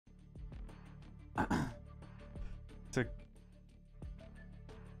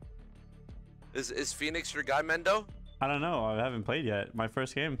Is Phoenix your guy, Mendo? I don't know. I haven't played yet. My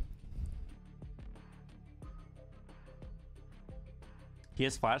first game. He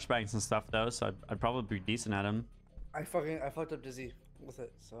has flashbangs and stuff though, so I'd probably be decent at him. I fucked up Dizzy with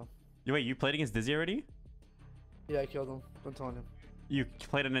it, so. Wait, you played against Dizzy already? Yeah, I killed him. I'm telling him. You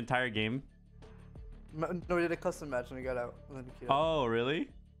played an entire game? No, we did a custom match and we got out. And then we killed him. Oh, really?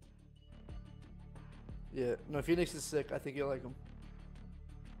 Yeah. No, Phoenix is sick. I think you'll like him.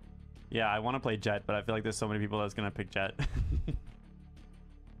 Yeah, I want to play Jet, but I feel like there's so many people that's gonna pick Jet.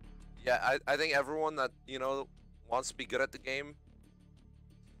 Yeah, I think everyone that, you know, wants to be good at the game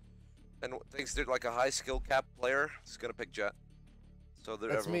and thinks they're like a high skill cap player is gonna pick Jet. So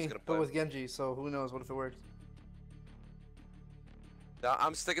That's me, gonna play. but with Genji, so who knows what if it works. Now,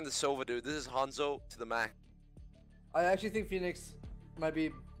 I'm sticking to Sova, dude. This is Hanzo to the max. I actually think Phoenix might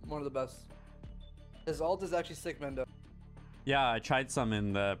be one of the best. His ult is actually sick, Mendo. Yeah, I tried some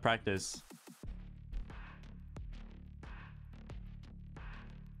in the practice.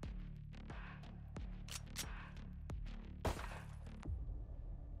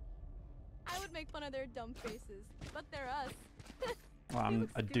 I would make fun of their dumb faces, but they're us. Well,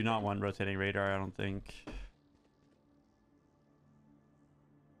 I do not want rotating radar, I don't think.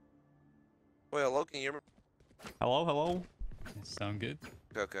 Wait, hello, can you hear me? Hello, hello. Sound good?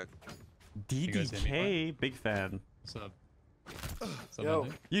 Okay. DDK, big fan. What's up? Yo.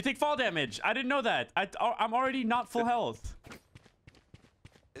 You take fall damage. I didn't know that. I'm already not full health.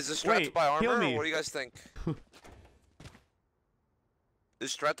 Is this strat to buy armor, heal or me. what do you guys think?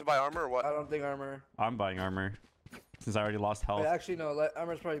 Is strat to buy armor, or what? I don't think armor. I'm buying armor since I already lost health. Wait, actually, no.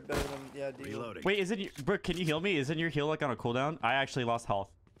 Armor's probably better than Deagle. Reloading. Wait, isn't your, bro, can you heal me? Isn't your heal like on a cooldown? I actually lost health.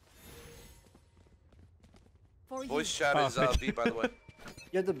 Voice chat is V, by the way.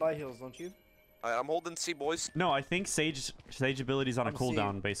 You have to buy heals, don't you? Alright, I'm holding C, boys. No, I think Sage abilities on a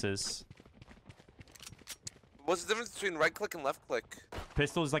cooldown basis. What's the difference between right click and left click?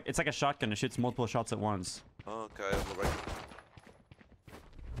 Pistol is like, it's like a shotgun. It shoots multiple shots at once. Oh, okay, I have the right.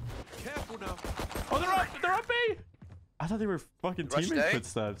 Careful now. Oh, they're up me! I thought they were fucking Rush teammate day?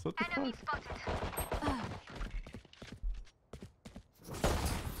 footsteps. What the fuck?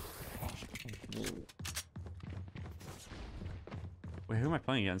 Wait, who am I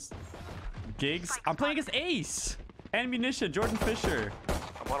playing against? Gigs? I'm playing against Ace! Ammunition, Jordan Fisher.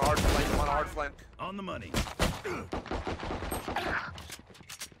 I'm on hard flank, I'm on hard flank. On the money.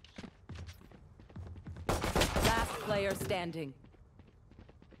 Last player standing.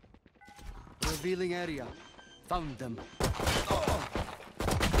 Revealing area. Found them.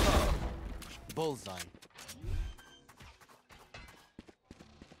 Bullseye.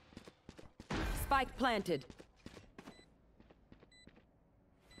 Spike planted.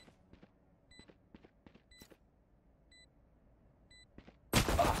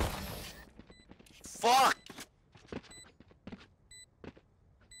 Fuck!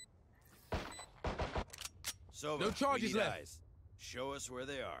 So No charges left. eyes. Show us where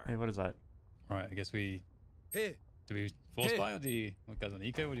they are. Hey, what is that? Alright, I guess we... Here. Do we full spy or do you... What guys on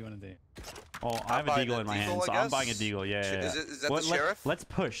eco? What do you want to do? Oh, I have a buying deagle a in my deagle, hand, so I I'm guess? buying a deagle. Yeah, yeah, yeah. Is that the sheriff? Let's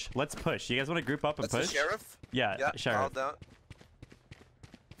push. Let's push. You guys want to group up and That's push? the sheriff? Yeah, Yeah, sheriff. down.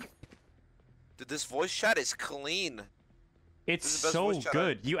 Dude, this voice chat is clean. It's This is the best so voice chat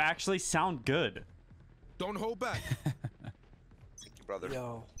good. You actually sound good. Don't hold back. Thank you, brother.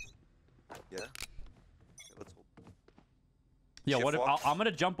 Yo. Yeah. Okay, let's hold. Yeah, Shift what if walk. I'm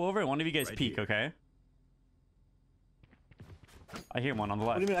gonna jump over and one of you guys Right peek, here. okay? I hear one on the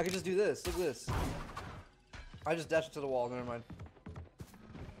What left. do you mean? I can just do this. Look at this. I just dashed to the wall. Never mind.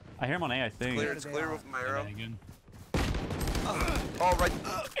 I hear him on A, I think. Clear, it's clear with my arrow. Again. Oh, right.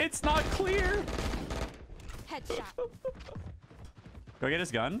 It's not clear. Headshot. Go get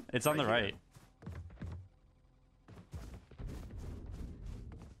his gun. It's on the Right right.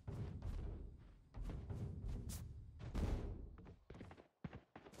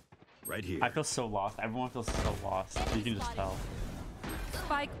 Right here. I feel so lost. Everyone feels so lost. You can just tell.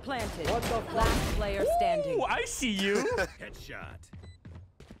 Spike planted. What the fuck? Last player standing. Ooh, I see you. Headshot.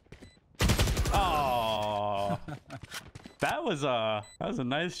 Oh, that was a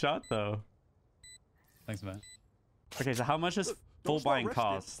nice shot though. Thanks, man. Okay, so how much does full Don't start buying resting.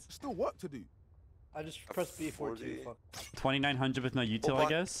 cost? Still work to do. I just pressed B for it too. 40. Fuck. 2,900 with no util, Full I buy-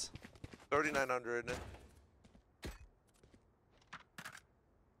 guess. 3,900.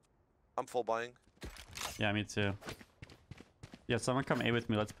 I'm full buying. Yeah, me too. Yeah, someone come A with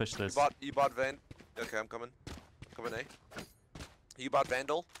me. Let's push this. You bought Van. Okay, I'm coming. Coming A. You bought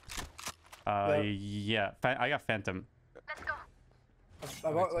Vandal. Yeah. I got Phantom.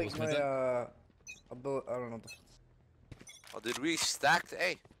 I bought like What's my with I don't know. Oh, did we stacked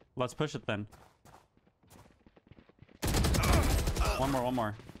A? Let's push it then. One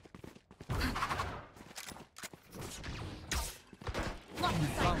more.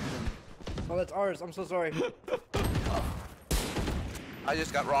 Oh, that's ours. I'm so sorry. I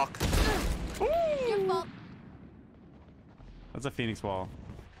just got rocked. Your fault. That's a Phoenix wall.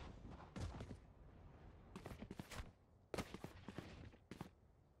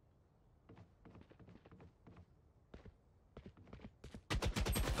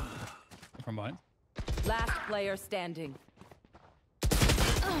 From behind. Last player standing.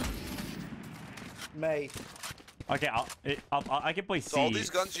 May. Okay, I can play C. So all these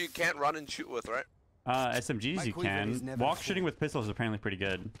guns you can't run and shoot with, right? SMGs My you quiver is can. never Walk full. shooting with pistols is apparently pretty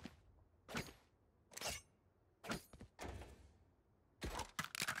good.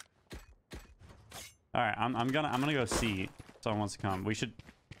 All right, I'm gonna go C. Someone wants to come.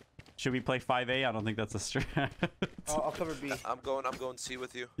 Should we play 5A? I don't think that's a strat. I'll cover B. I'm going C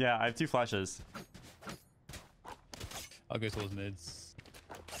with you. Yeah, I have 2 flashes. I'll go towards mids.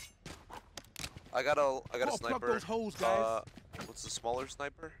 I got a Gotta plug sniper. those holes, guys. What's the smaller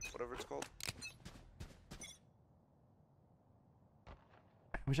sniper? Whatever it's called.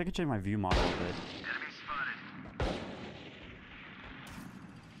 I wish I could change my view model a bit.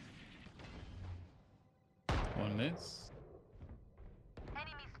 One mids.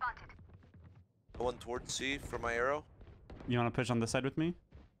 Going towards C for my arrow. You want to push on this side with me?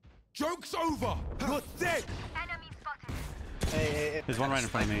 Joke's over. You're dead. Hey. There's one right in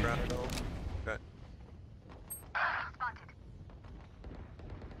front of me. Okay.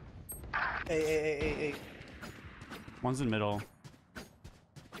 Hey. One's in middle.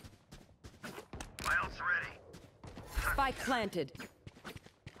 Spike planted.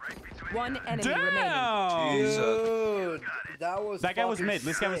 One enemy remaining. Damn! Dude, that guy was fucking mid.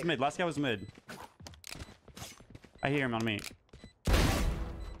 This guy was sick. mid. Last guy was mid. I hear him on me.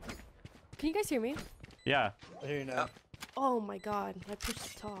 Can you guys hear me? Yeah. I hear you now. Oh my god, I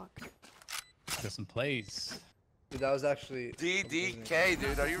pushed talk. Got some plays. Dude, that was actually DDK,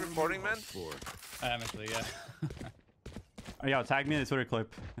 dude. Are you recording, man? I am actually, yeah. Oh, yeah, tag me in the Twitter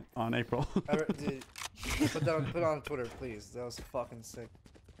clip on April. Dude, put it on Twitter, please. That was fucking sick.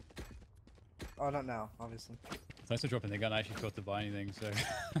 Oh, not now, obviously. Thanks for dropping the gun. I actually forgot to buy anything, so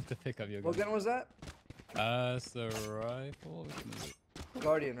to pick up your gun. What gun was that? It's the rifle. Which one is it?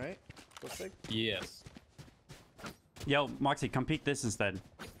 Guardian, right? Looks like. Yes. Yo, Moxie, come peek this instead.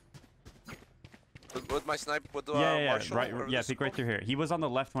 With my snipe, with the Yeah, Marshall, right. whatever Yeah, this is peek right called? through here. He was on the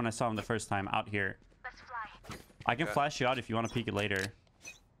left when I saw him the first time, out here. I can Okay. flash you out if you want to peek it later.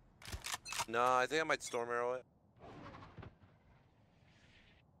 No, I think I might storm arrow it.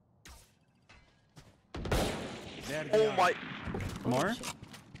 Oh my! More?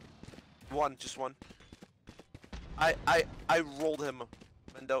 One, just one. I rolled him.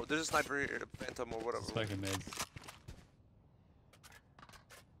 Mendo, there's a sniper here, Phantom or whatever. Spike in mids.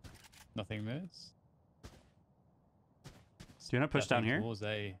 Nothing mids. Do you want to push I down think here? Towards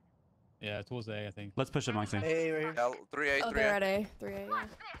A. Yeah, towards A, I think. Let's push it, Moxie. Hey, right here. Yeah, 3A, Oh, 3A. they're at A. 3A, yeah.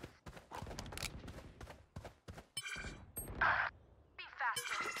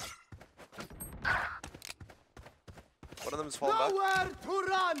 One of them is falling back. Nowhere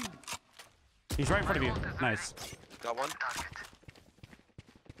to run. He's right in front of you. Nice. Got one. I'm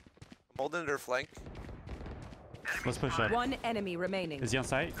holding their flank. Let's push up. One enemy remaining. Is he on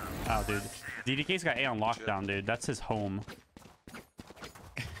site? Oh, dude. DDK's got A on lockdown, dude. That's his home.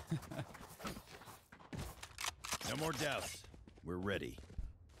 No more doubts. We're ready.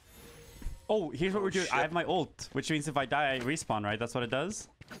 Oh, here's what we're doing. shit. I have my ult, which means if I die, I respawn, right? That's what it does?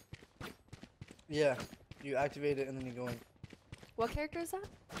 Yeah. You activate it and then you go in. What character is that?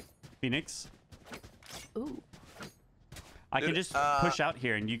 Phoenix. Ooh. I can Dude, just push out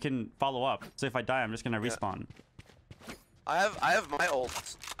here and you can follow up. So if I die, I'm just gonna respawn. I have my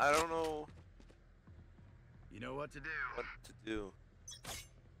ult. I don't know You know what to do. what to do.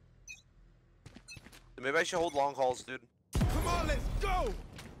 Maybe I should hold long hauls, dude. Come on, let's go.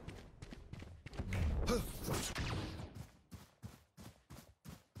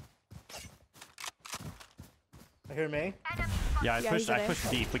 I hear May. Yeah, Yeah, he's I at A. pushed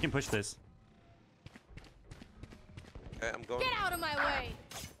deep. We can push this. Okay, I'm going. Get out of my way.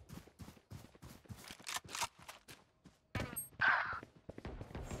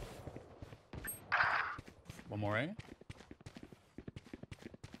 One more A.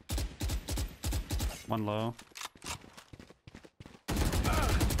 One low.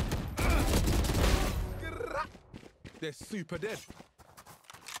 They're super dead.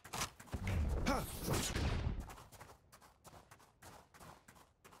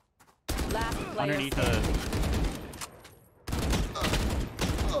 Last player underneath standing.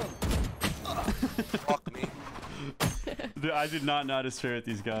 Fuck me. Dude, I did not know how to stare at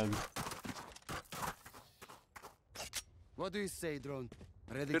these guns. What do you say, drone?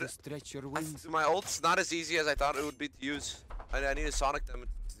 Ready Dude, to stretch your wings? My ult's not as easy as I thought it would be to use. I need to sonic them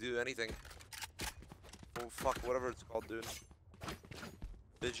to do anything. Oh fuck, whatever it's called, dude.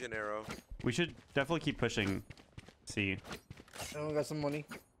 Vision arrow. We should definitely keep pushing C. Anyone got some money?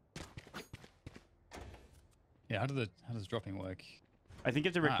 Yeah, how does dropping work? I think you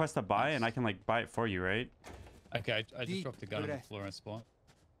have to request a buy, and I can like buy it for you, right? Okay, I just dropped the gun on the floor and spot.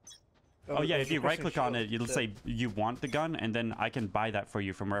 Oh yeah, if you right click on it, it'll say you want the gun, and then I can buy that for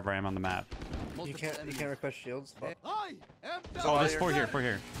you from wherever I am on the map. You can't request shields. Fuck. I am Oh, there's four here, four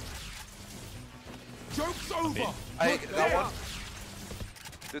here. Joke's over. I got one.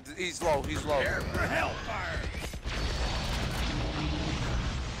 Dude, he's low, he's low.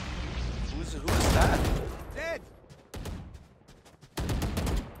 Who's that? Dead.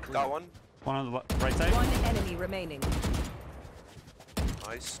 Got one. One on the right side. One enemy remaining.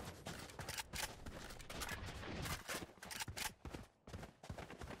 Nice.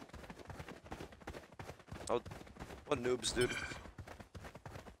 Oh, what noobs, dude.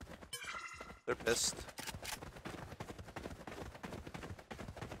 They're pissed.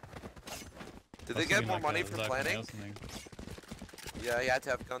 Did they get more money for planning? Yeah, you had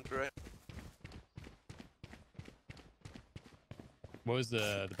to have gone through it. What was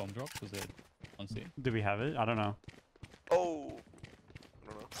the bomb drop? Was it on C? Do we have it? I don't know. Oh.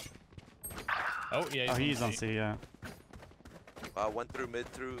 I don't know. Oh yeah. He's on C, yeah. Went through mid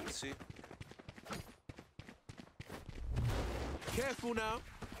through C. Careful now.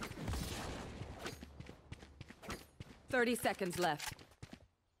 30 seconds left.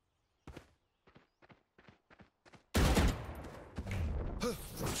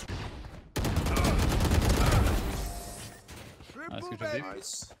 Nice, good job, dude.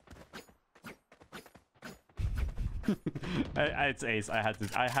 Nice. It's ace. I have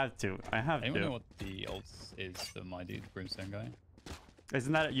to. Anyone know what the ult is for my dude, Brimstone guy?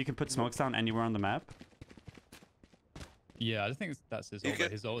 Isn't that you can put smokes down anywhere on the map? Yeah, I don't think that's his ult.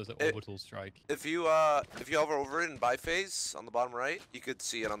 His ult is an orbital strike. If you hover over it in buy phase on the bottom right, you could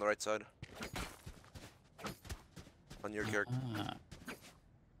see it on the right side. On your character. Ah.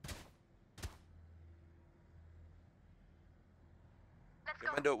 Hey,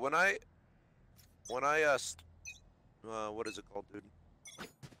 Mendo, when I what is it called, dude?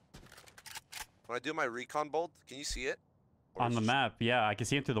 When I do my recon bolt, can you see it? Or On the map, yeah, I can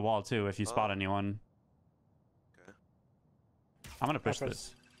see it through the wall too if you spot anyone. Okay. I'm gonna push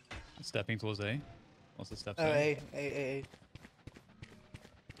this. Stepping towards A. What's the step? A. Enemy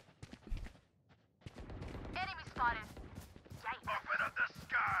spotted. Open up the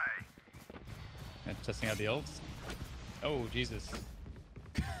sky. Yeah, testing out the ults. Oh Jesus!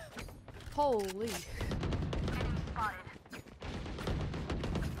 Holy. Enemy spotted.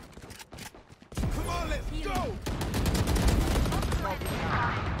 Come on, let's go.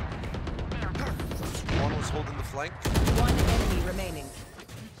 One was holding the flank. One enemy remaining.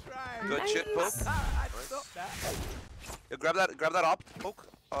 Good shit, poke. Nice. Yeah, grab that op, poke.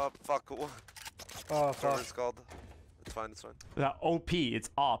 Fuck. Oh Whatever fuck. it's called. It's fine, it's fine. That OP, it's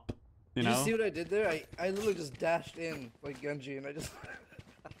op. You Did know? you see what I did there? I literally just dashed in like Genji and I just.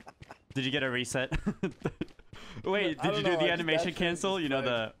 Did you get a reset? Wait, I did don't you do know, I the just animation dashed in, cancel? just You know, like-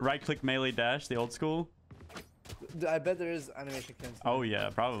 the right-click melee dash, the old school? I bet there is animation cancel. Oh yeah,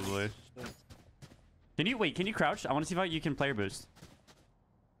 probably. Can you crouch? I want to see if you can player boost.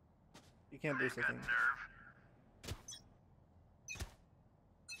 You can't boost a thing.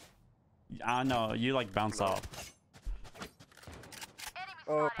 No, you like bounce off.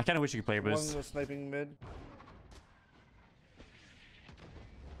 Oh, I kind of wish you could player one boost. was sniping mid.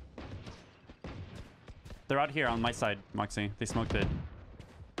 They're out here on my side, Moxie. They smoked it.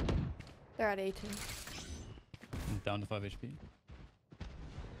 They're at 18. Down to 5 HP.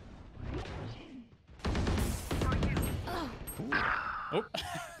 Oh!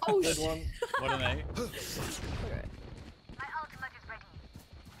 Oh Dead shit. one. What an A. Okay. My ultimate is ready.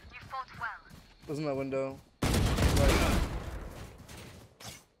 You fought well. Was in that window. Right.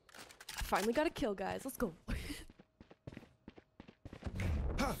 Finally got a kill, guys. Let's go.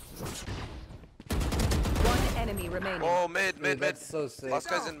 One enemy remaining. Oh, mid. Dude, that's so sick. Last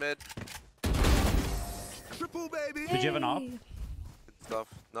guy's in mid. Triple, baby. Did you have an op? Good stuff.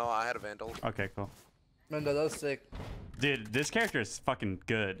 No, I had a vandal. Okay, cool. Mendo, that was sick. Dude, this character is fucking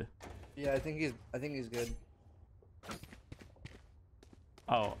good. Yeah, I think he's good.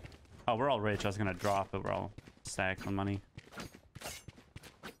 Oh, we're all rich. I was gonna drop, but we're all stacked on money.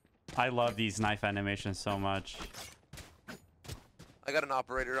 I love these knife animations so much. I got an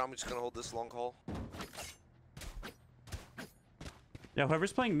operator. I'm just gonna hold this long haul. Yeah,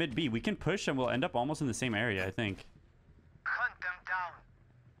 whoever's playing mid B, we can push and we'll end up almost in the same area, I think. Hunt them down.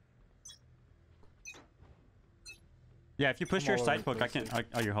 Yeah, if you push I'm your all side over the poke, I can. place,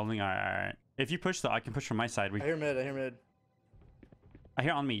 Oh, you're holding. All right. If you push I can push from my side. I hear mid. I hear mid. I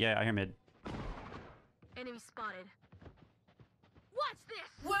hear on me. Yeah, I hear mid. Enemy spotted. Watch this.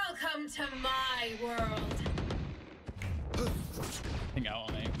 Welcome to my world. Hang out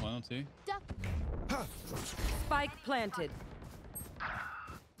on A, 1 or 2. Duck. Spike planted.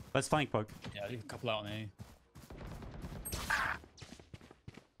 Let's flank poke. Yeah, a couple out on A.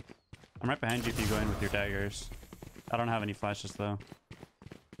 I'm right behind you if you go in with your daggers. I don't have any flashes though.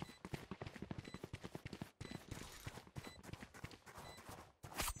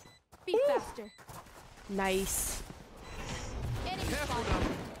 Be faster. Nice. Enemy Careful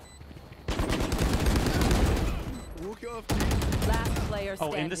spotted. now. Walk it off, G. Last player Oh,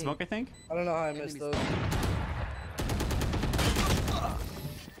 standing. in the smoke, I think. I don't know how I missed those. I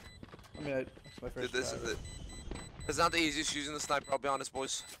mean, it's my first Dude, this try, is it. It's not the easiest using the sniper, I'll be honest,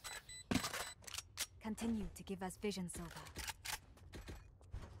 boys. Continue to give us vision, Silva.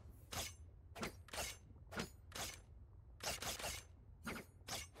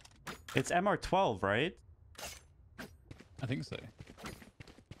 It's MR12, right? I think so.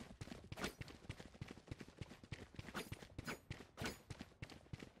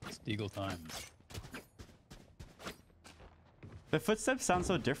 It's Deagle time. The footsteps sound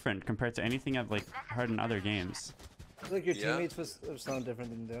so different compared to anything I've like heard in other games. I feel like your Yeah. teammates footsteps sound different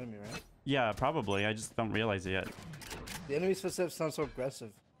than the enemy, right? Yeah, probably. I just don't realize it yet. The enemy's footsteps sound so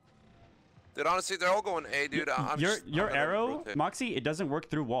aggressive. Dude, honestly, they're all going A, dude. I'm Your just, I'm your gonna arrow, rotate. Moxie, it doesn't work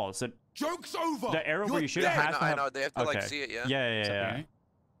through walls. Joke's over. The arrow where You're you shoot it dead. has to I have. know, they have to like see it, yeah. Yeah, yeah, Something, yeah. right?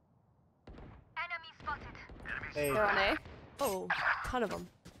 Enemy spotted. Hey, They're on A. Oh, ton of them.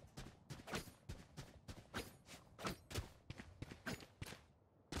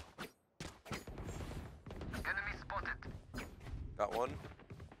 Enemy spotted. Got one.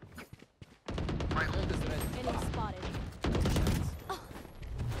 My ult is ready. Enemy spotted.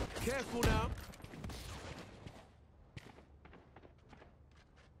 Careful now.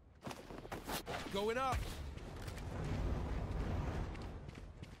 Going up.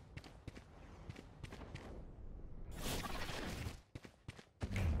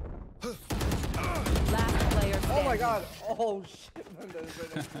 Last player standing. oh my god! Oh shit! Mendo's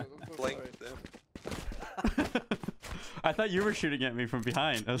right next to us. I'm so Blanked sorry. them. I thought you were shooting at me from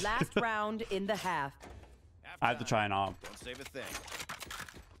behind. I was- Last round in the half. I have to try and op. Don't save a thing.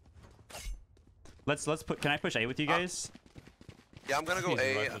 Let's put. Can I push A with you guys? Yeah, I'm gonna go He's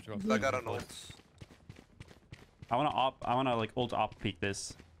A. right, that's right. I got an ult. I wanna op. I wanna like ult op peek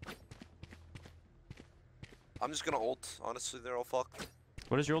this. I'm just gonna ult. Honestly, they're all fucked.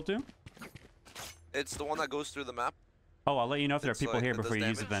 What does your ult do? It's the one that goes through the map. Oh, I'll let you know if there are It's people like- here it does before you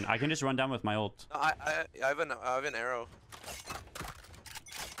use it. Then damage. I can just run down with my ult. No, I have an arrow.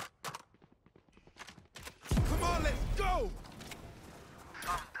 Come on, let's go.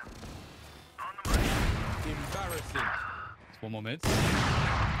 Embarrassing. It's one more mid.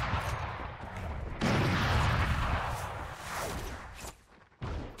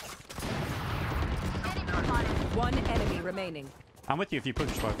 One enemy remaining. I'm with you if you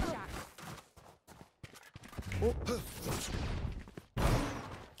push both.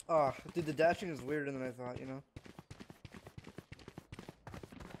 Ah, dude, the dashing is weirder than I thought. You know.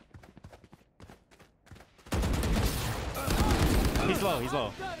 He's low. He's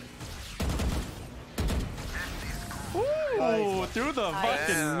low. Ooh, Nice. through the Nice.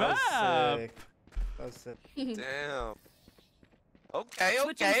 fucking Damn, map. Sick. That was sick. Damn. Okay,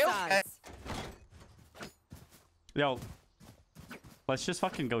 Switching okay, okay. sides. Yo, let's just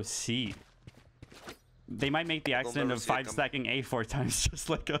fucking go C. They might make the accident never of see it 5 come. stacking A 4 times just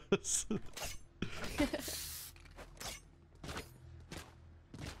like us.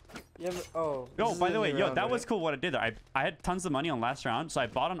 You have, oh. Yo, this is by a the way, new yo, round, that was right? cool what I did there. I had tons of money on last round, so I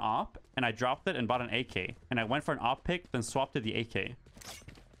bought an op, and I dropped it and bought an AK. And I went for an op pick, then swapped to the AK.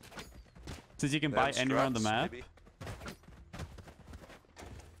 Since you can They buy have anywhere on the strats, map. maybe.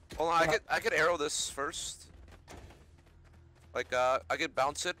 Hold on, I could arrow this first. Like, I could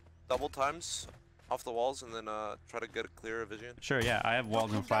bounce it double times off the walls and then try to get a clearer vision. Sure, yeah, I have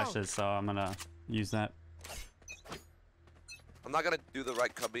walls and flashes, so I'm gonna use that. I'm not gonna do the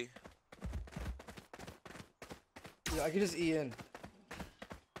right cubby. Yeah, I could just E in.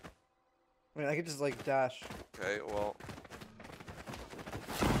 I mean, I could just like dash. Okay, well,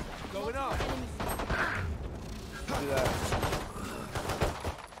 Going up. Do that.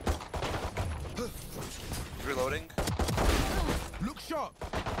 reloading. Look sharp.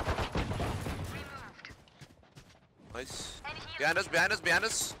 Nice. Behind us, behind us, behind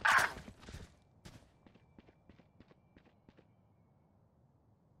us.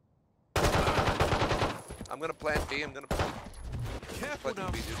 I'm gonna plant B. I'm gonna Careful now.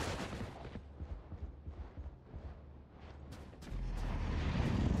 plant B, dude.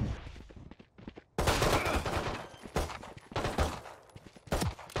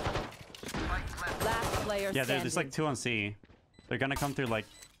 Last player Yeah, standing. there's like 2 on C. They're gonna come through like,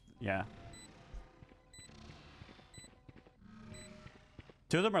 yeah.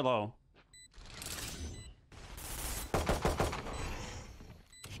 2 of them are low.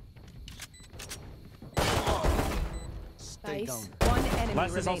 Stay Nice. down. One enemy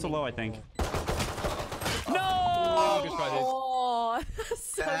Last is also remaining. low, I think. Oh, good try, dude. Oh,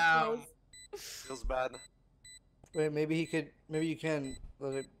 so Damn. close. Feels bad. Wait, maybe he could. Maybe you can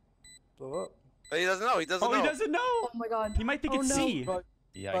let it blow up. But he doesn't know. He doesn't Oh, know. he doesn't know. Oh my god. He might think Oh, it's no. C. Probably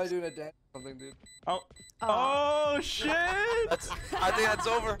Yikes. doing a dance or something, dude. Oh. Oh. Oh shit! I think that's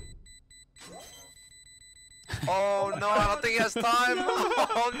over. Oh no, I don't think he has time.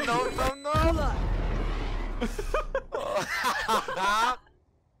 Oh no, no, no.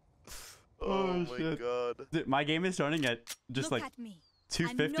 Oh my shit. god. Dude, my game is running at just Look like at me.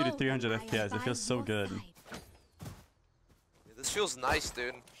 250 to 300 I am FPS. It by feels so your good. side. This feels nice,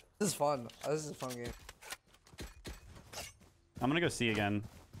 dude. This is fun. This is a fun game. I'm gonna go C again.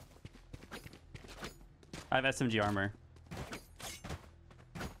 I have SMG armor.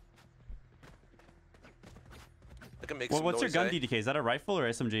 I can make Well, some what's your noise, gun eh? DDK? Is that a rifle or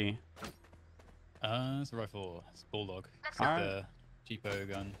SMG? It's a rifle. It's bulldog. It's All like right. the cheapo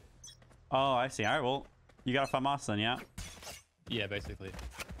gun. Oh, I see. All right, well, you got a FAMAS then, yeah? Yeah, basically.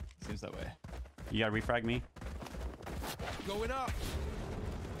 Seems that way. You gotta refrag me. Going up.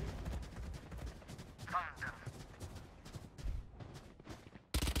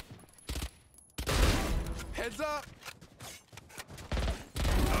 Heads up.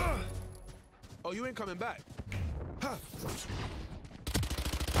 Oh, you ain't coming back. Huh.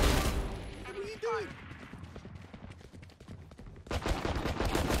 What are you doing?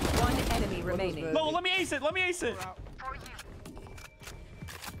 One enemy remaining. mid? No, let me ace it. Let me ace it.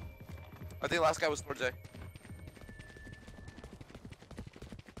 I think the last guy was towards A.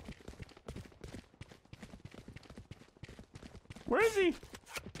 Where is he?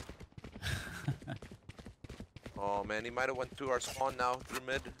 Oh man, he might have went to our spawn now through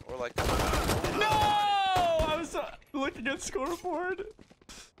mid or like. No! I was looking at scoreboard.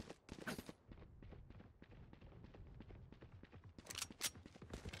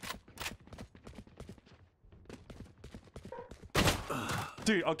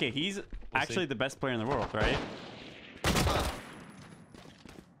 Dude, okay, he's actually the best player in the world, right?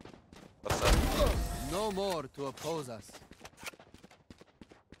 What's up? No more to oppose us.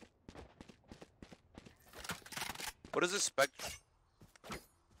 What is this spectre?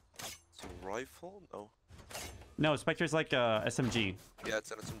 It's a rifle? No. No, Spectre's like a SMG. Yeah, it's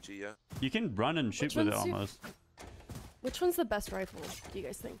an SMG. Yeah. You can run and shoot Which with it one's your- almost. Which one's the best rifle, do you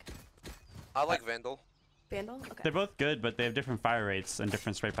guys think? I like Vandal. Vandal? Okay. They're both good, but they have different fire rates and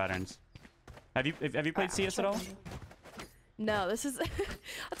different spray patterns. Have you played Alright, I'll CS at try all? Vandal. No, this is...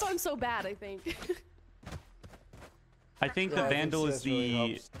 That's why I'm so bad, I think. I think Yeah, the I think Vandal is CS really the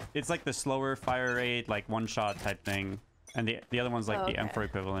helps. it's like the slower fire rate, like one shot type thing, and the other one's like Oh, the okay. M4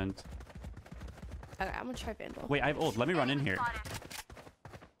 equivalent. Okay, I'm gonna try Vandal. Wait, I have ult. Let me run in here.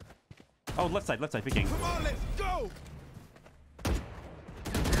 Oh, left side, picking. Come on, let's go.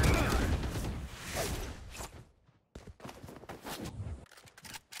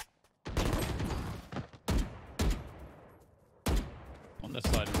 On this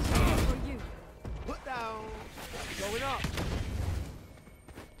side. For you. Put down. Going up.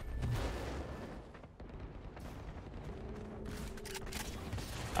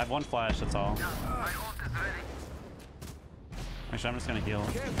 I have one flash. That's all. Actually, I'm just gonna heal.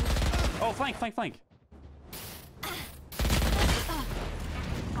 Oh, flank.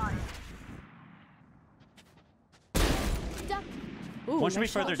 Duck. Ooh, One should be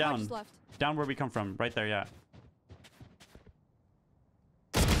nice shot. further down. Charges left. Down where we come from. Right there, yeah.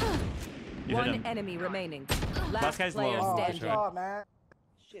 You hit One him. enemy remaining. Last guy's player low. standing. Oh, man.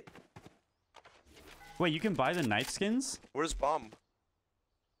 Shit. Wait, you can buy the knife skins? Where's bomb?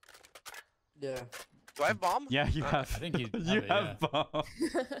 Yeah. Do I have bomb? Yeah, you have. I think you have you it, have bomb.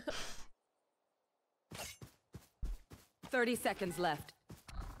 30 seconds left.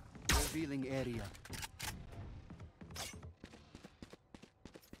 Revealing area.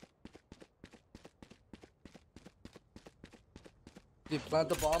 Dude, plant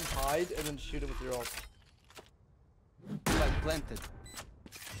the bomb, hide, and then shoot it with your ult. Spike planted.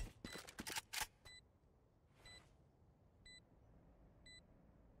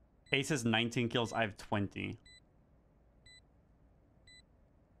 Ace has 19 kills. I have 20.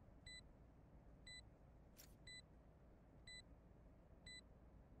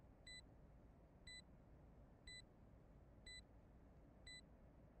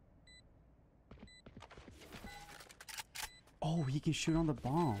 Oh, he can shoot on the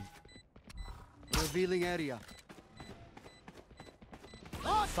bomb. Revealing area.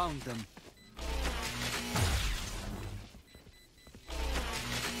 Found them.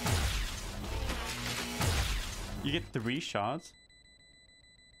 You get 3 shots?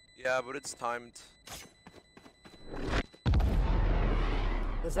 Yeah, but it's timed.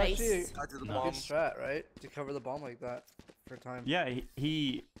 That's Nice. actually I did the a bomb. good strat, right? To cover the bomb like that for time. Yeah,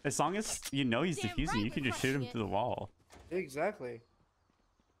 he as long as you know he's Damn defusing, right you can we're just shoot him crushing it. through the wall. Exactly.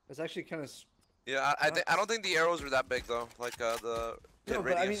 It's actually kind of. Yeah, I don't think the arrows were that big though. Like the No,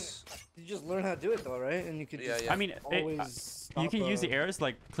 but I mean, radius. you just learn how to do it though, right? And you can Yeah, just yeah. I mean, always. you can use the air. arrows to,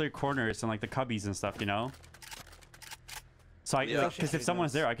 like clear corners and like the cubbies and stuff, you know. So I, Yeah. because if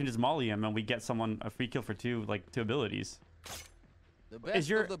someone's there, I can just molly him and we get someone a free kill for two abilities. The best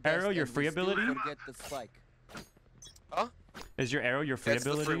your of the best, arrow your and free we still ability? Forget the spike. Huh? Is your arrow your free It's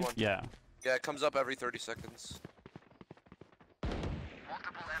the free ability? one. Yeah. Yeah, it comes up every 30 seconds.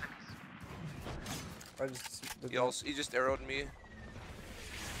 Multiple enemies. I just. He just arrowed me.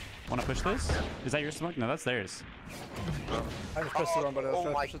 Want to push this? Is that your smoke? No, that's theirs. I just pressed the wrong button. I was Oh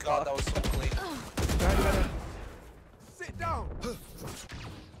trying my to push the god, top. that was so clean. Behind you, behind you. Sit down.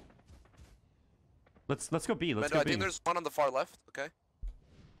 Let's go B. Let's Mendo, go I B. think there's one on the far left. Okay.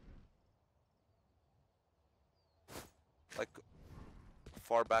 Like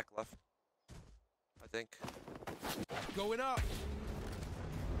far back left. I think. Going up.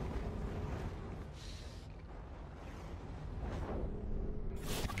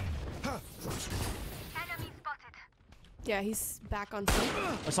 Enemy spotted. Yeah, he's back on C.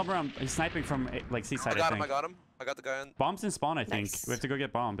 Or somewhere around. He's sniping from like C I side. I got him. think. I got him. I got the guy in. Bombs in spawn. I think Nice. we have to go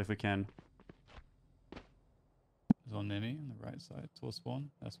get bomb if we can. There's one near me on the right side towards spawn.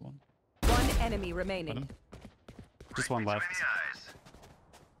 That's one. One enemy Got remaining. him. Just one left.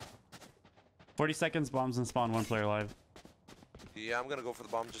 40 seconds. Bombs in spawn. One player alive. Yeah, I'm gonna go for the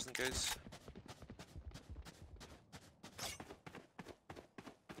bomb just in case.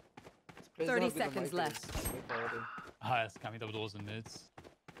 It's 30 how good the seconds mic left. is. Mic quality. Ah, it's coming double doors and mids.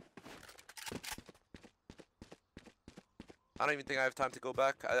 I don't even think I have time to go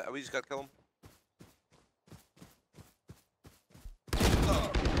back. We just gotta kill him.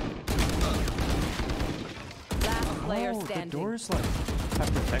 Last player Oh, standing. the doors like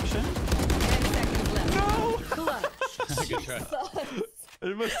have protection. 10 seconds left. No! Clutch. Good try.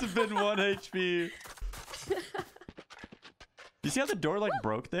 It must have been 1 HP. You see how the door like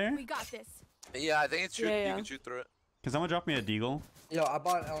broke there? We got this. Yeah, I think it's shoot. Yeah, You yeah. can shoot through it. Can someone drop me a deagle? Yo, I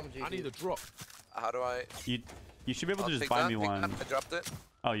bought an LMG. I need a drop. How do I? You should be able I'll to just take buy that, me take one. that. I dropped it.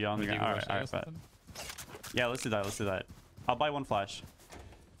 Oh, yeah, on the Would you ground. rush Alright, it or bet. something? Yeah, let's do that. Let's do that. I'll buy one flash.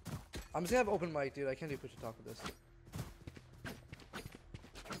 I'm just gonna have open mic, dude. I can't do push to talk with this.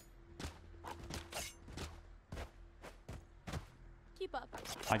 Keep up.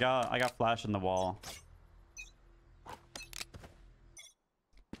 I got flash in the wall.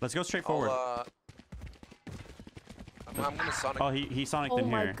 Let's go straight forward. I'm gonna Sonic. Oh, he sonicked Oh in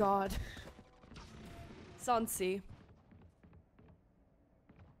my here. god. It's on C.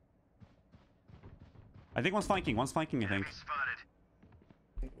 I think one's flanking. One's flanking. I think.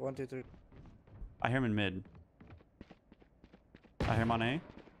 1, 2, 3. I hear him in mid. I hear him on A.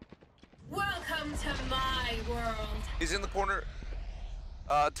 Welcome to my world. He's in the corner.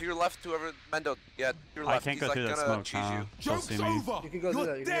 To your left, whoever Mendo. Yeah, to your I left. can't He's go like through that gonna smoke. cheese you. He'll Joke's see me. over. You can go through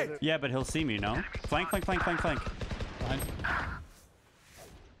You're that. You can go dead. through. Yeah, but he'll see me, no? Flank, flank, flank, flank, flank. Behind.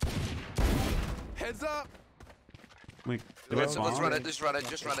 Heads up. We, do we Let's have run bomb? it. Just run it.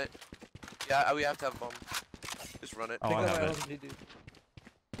 Just run it. Yeah, we have to have a bomb. Just run it. Oh, Pick I up have my it. LMG, dude.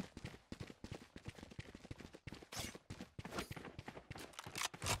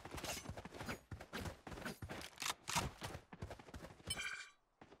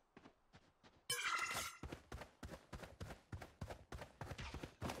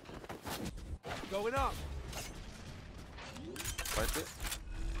 Going up. Find it.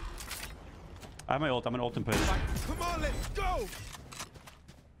 I have my ult. I'm an ult and push. Come on, let's go.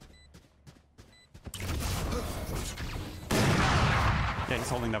 Yeah, he's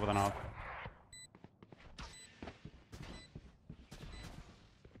holding that with an op.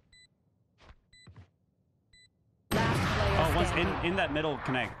 Last player Oh, one's standing. in that middle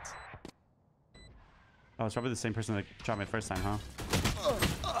connect. Oh, it's probably the same person that shot me first time, huh?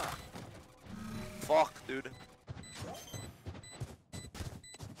 Fuck, dude.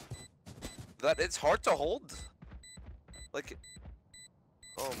 That it's hard to hold. Like,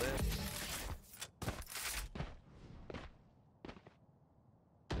 oh man.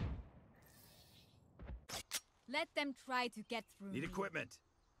 Let them try to get through. Need equipment.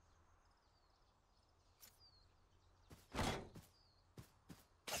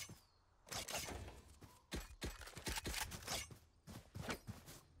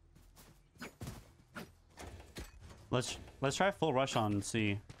 Let's try full rush on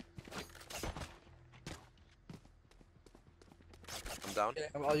C. I'm down. Yeah,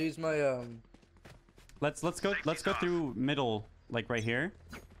 I'll use my Let's go through middle, like right here.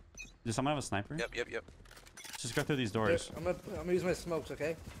 Does someone have a sniper? Yep. Just go through these doors. I'm gonna use my smokes,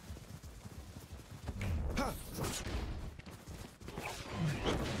 okay? That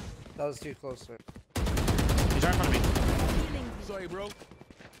was too close, sir. He's right in front of me. Sorry, bro.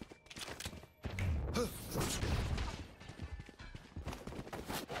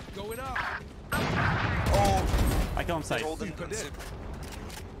 Going up. Oh, I kill him sight. holding.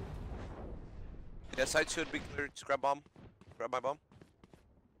 Yeah, side should be clear. Just grab bomb. Grab my bomb.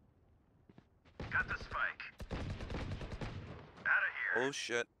 Got the spike. Out of here. Oh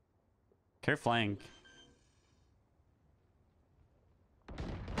shit. Care flank.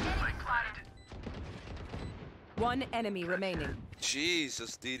 Spike planted. One enemy remaining.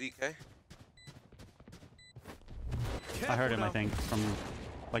 Jesus, DDK. I heard him, I think, from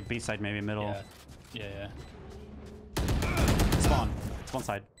like B side, maybe middle. Yeah. Spawn. Spawn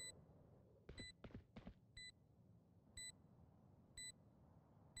side.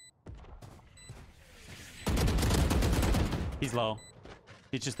 He's low.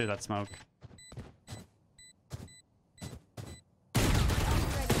 He just threw that smoke.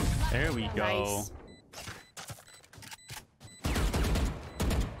 There we go. Nice.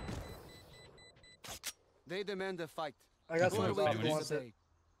 They demand a fight. I got Go smokes away off. to Who this wants it? day.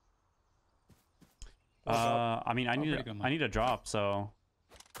 I mean, pretty good, man. I need a drop, so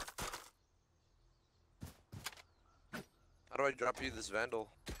How do I drop you this Vandal?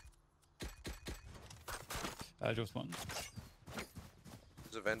 Just one.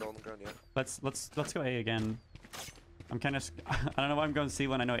 There's a Vandal on the ground, yeah. let's go A again. I'm kind of I don't know why I'm going C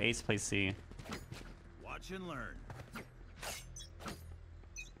when I know Ace plays C. Watch and learn.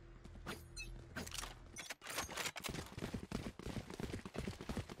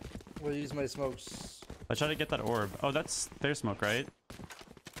 We'll use my smokes. Let's try to get that orb. Oh, that's their smoke, right?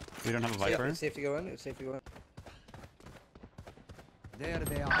 We don't have a Viper. It's safe to go in. It's safe to go in. There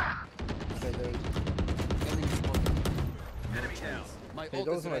they are. Okay, there. Enemy spotted. Enemy down. My Hey, ult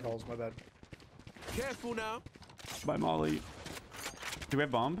those is are my ready. calls. My bad. Careful now. By Molly. Do we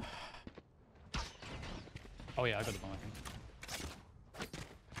have bomb? Oh yeah, I got the bomb, I think.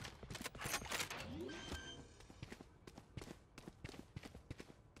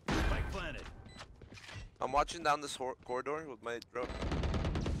 Spike planted. I'm watching down this corridor with my drone.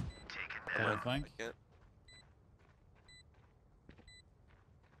 Taken Got down. a flank. I can't.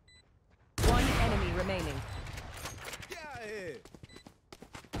 One enemy remaining. Get out of here.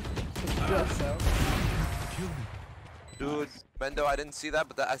 Yes, out. Dude, Mendo, I didn't see that,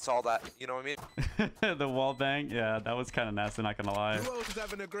 but I saw that. You know what I mean? The wall bang? Yeah, that was kind of nasty, not gonna lie. Who else is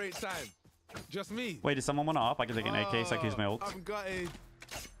having a great time? Just me. Wait, does someone want to op? I can take an AK so I can use my ult. I'm gutted.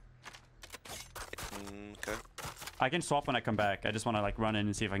 Okay. I can swap when I come back. I just want to like run in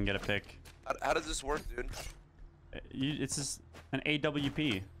and see if I can get a pick. How does this work, dude? It's just an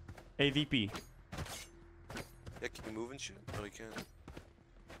AWP. AVP. Yeah, can you move and shit? No, you can't.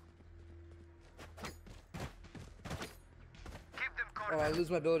 Keep them Oh, I lose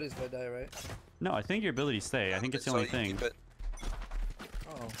my abilities if I die, right? No, I think your abilities stay. I think it's the So only you thing. keep it.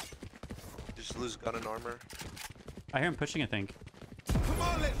 Oh. Just lose gun and armor. I hear him pushing, I think. Come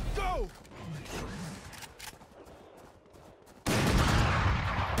on, let's go.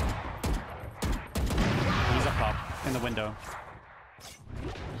 He's up top in the window.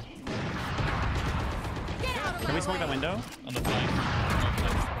 Can we smoke that window? On the flank. On the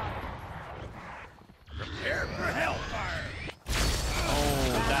flank. Prepare for hellfire.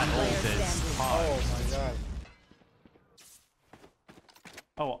 Oh, that ult is standing. hot. Oh my god.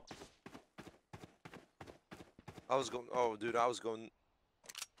 Oh, I was going. Oh, dude, I was going.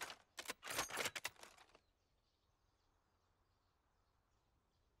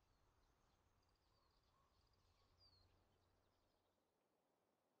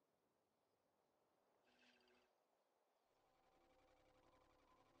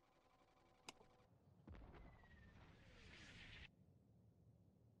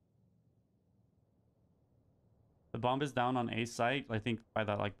 bomb is down on A site, I think by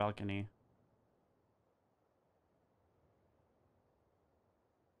that like balcony.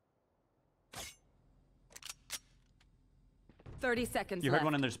 Thirty seconds You left. heard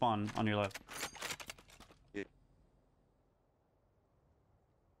one in their spawn on your left. Yeah.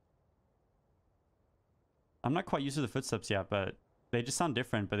 I'm not quite used to the footsteps yet, but they just sound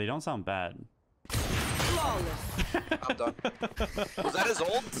different, but they don't sound bad. Flawless. I'm done. Was that his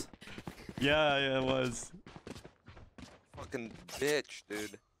ult? Yeah, it was. Fucking bitch,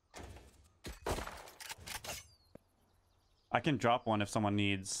 dude. I can drop one if someone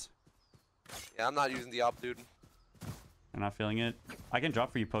needs. Yeah, I'm not using the op, dude. I'm not feeling it. I can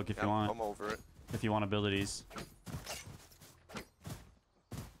drop for you, Poke, if Yeah, you want. I'm over it. If you want abilities.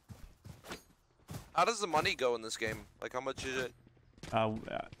 How does the money go in this game? Like, how much is it?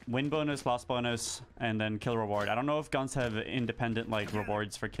 Win bonus, loss bonus, and then kill reward. I don't know if guns have independent like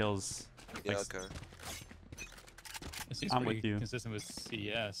rewards for kills. Yeah, Like, okay. It seems I'm pretty with you. consistent with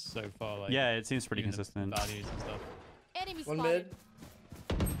CS so far. Like, yeah, it seems pretty even the consistent. values and stuff. Enemy One spotted. mid.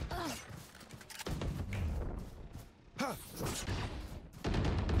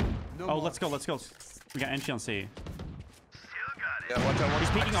 No Oh, more. let's go, let's go. We got entry on C. Yeah, watch out, watch He's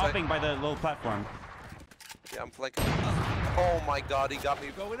out. peeking Backside. opping by the little platform. Yeah, I'm flanking. Oh my god, he got me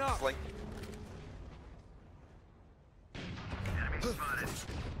Going up. flanked.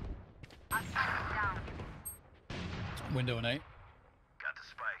 Window and 8. Got the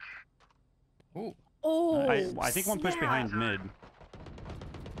spike. Ooh. Oh, I think one pushed behind mid.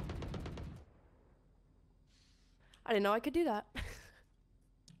 I didn't know I could do that.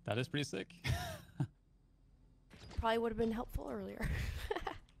 That is pretty sick. Probably would have been helpful earlier.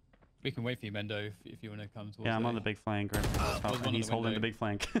 We can wait for you, Mendo, if you want to come towards Yeah, I'm on A. the big flank. Right? was one and on he's the holding the window. big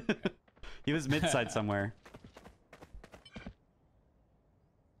flank. He was mid side somewhere.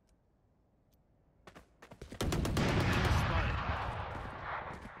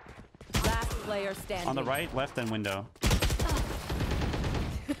 Last player standing. On the right, left, and window.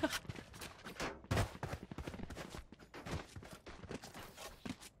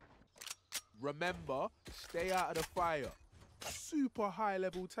 Remember, stay out of the fire. Super high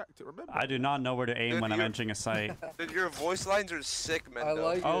level tactic. Remember? I do not know where to aim Dude, when I'm you're- entering a site. Dude, your voice lines are sick, man. I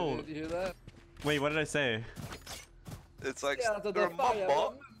like Oh. it. Did you hear that? Wait, what did I say? It's like, Yeah, the remember, fire,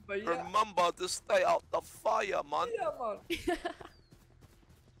 remember, yeah. remember to stay out the fire, man. Yeah, man.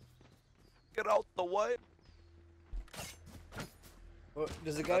 Get out the way. Oh,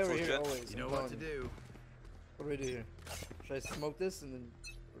 there's a guy That's over here legit. always. You know I'm what to telling you. do. What do we do here? Should I smoke this and then,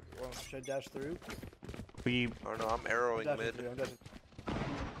 well, should I dash through? We I don't know, I'm arrowing I'm dashing mid. through. I'm dashing.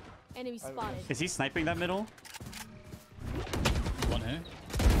 Enemy spotted. is he sniping that middle? One here.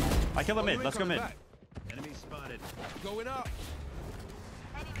 I killed Oh, him you mid. ain't Let's go coming mid. back. Enemy spotted. Going up.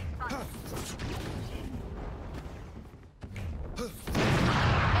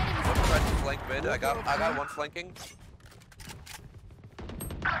 One tried to flank mid. I got one flanking.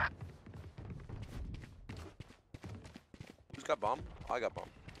 Who's got bomb? I got bomb.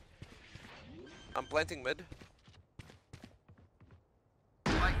 I'm planting mid.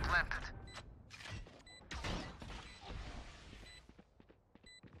 Spike planted.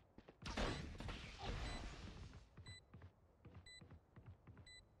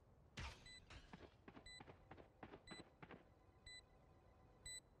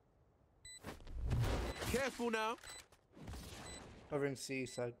 Careful now. Covering C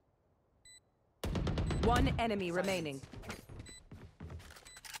side. One enemy remaining.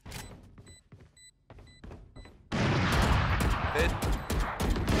 Mid.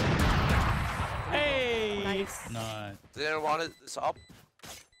 Hey! Nice. Nice. Did anyone want this up?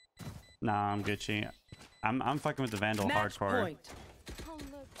 Nah, I'm Gucci. I'm fucking with the Vandal Match hardcore. point. Oh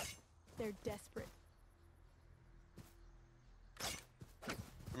look, they're desperate.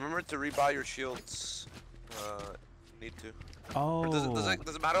 Remember to rebuy your shields. Need to. Oh. Or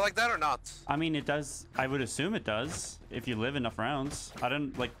does it matter like that or not? I mean, it does. I would assume it does if you live enough rounds. I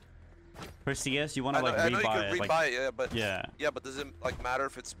don't like. For CS, you want to like I know you rebuy can it. rebuy Like, it, yeah, yeah, but does it like matter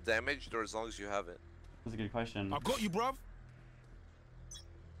if it's damaged or as long as you have it? that's a good question. I got you, bruv.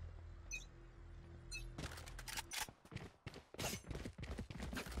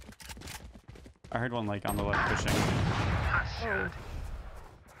 I heard one like on the left pushing. Oh. Enemy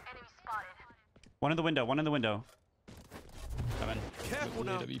spotted. One in the window. One in the window. Come in. Careful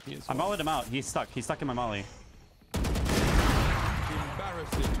now. AWP as I well. mollied him out. He's stuck. He's stuck in my molly.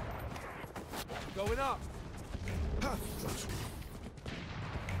 Embarrassing. Going up.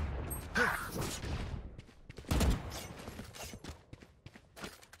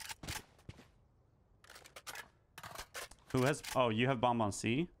 Who has? Oh, you have bomb on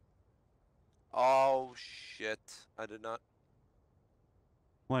C. Oh shit! I did not.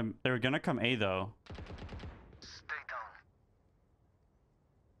 Well, they were gonna come A though. Stay down.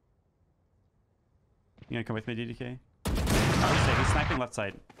 You gonna come with me, DDK? Oh, he's sniping left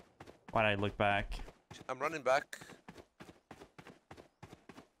side. Why'd I look back? I'm running back.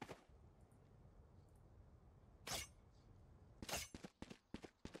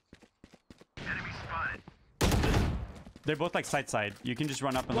 Enemy spotted. They're both like side. You can just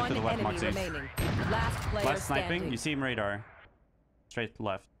run up and look One to the left, enemy Moxie. remaining. Last player Left sniping. standing. You see him radar. Straight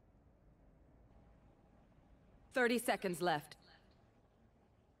left. 30 seconds left.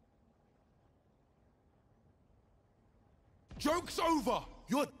 Joke's over!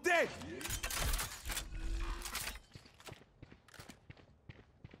 You're dead!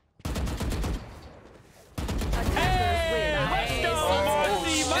 Attackers win.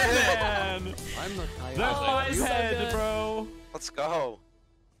 Moxie, my man! I'm not tired. That's my so head, good. bro. Let's go.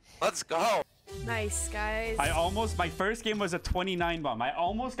 Let's go. Nice, guys. My first game was a 29 bomb. I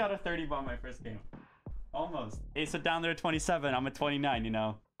almost got a 30 bomb my first game. Almost. Ace it down there at 27. I'm at 29, you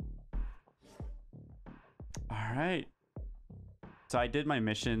know. All right. So I did my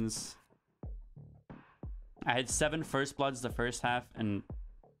missions. I had 7 first bloods the first half and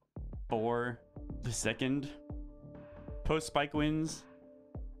 4 the second. Post spike wins.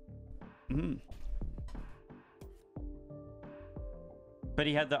 But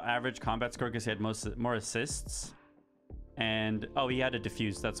he had the average combat score because he had more assists. And oh, he had a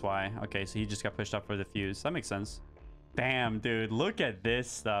defuse, that's why. Okay, so he just got pushed up for the fuse. That makes sense. Damn, dude, look at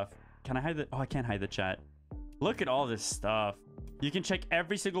this stuff. Can I hide the... Oh, I can't hide the chat. Look at all this stuff. You can check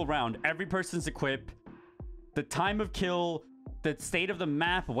every single round, every person's equip, the time of kill, the state of the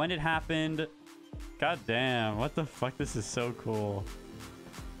map, when it happened. God damn, what the fuck? This is so cool.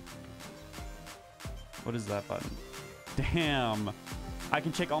 What is that button? Damn. I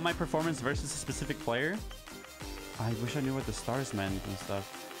can check all my performance versus a specific player. I wish I knew what the stars meant and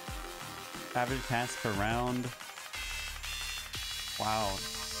stuff. Average cast per round. Wow.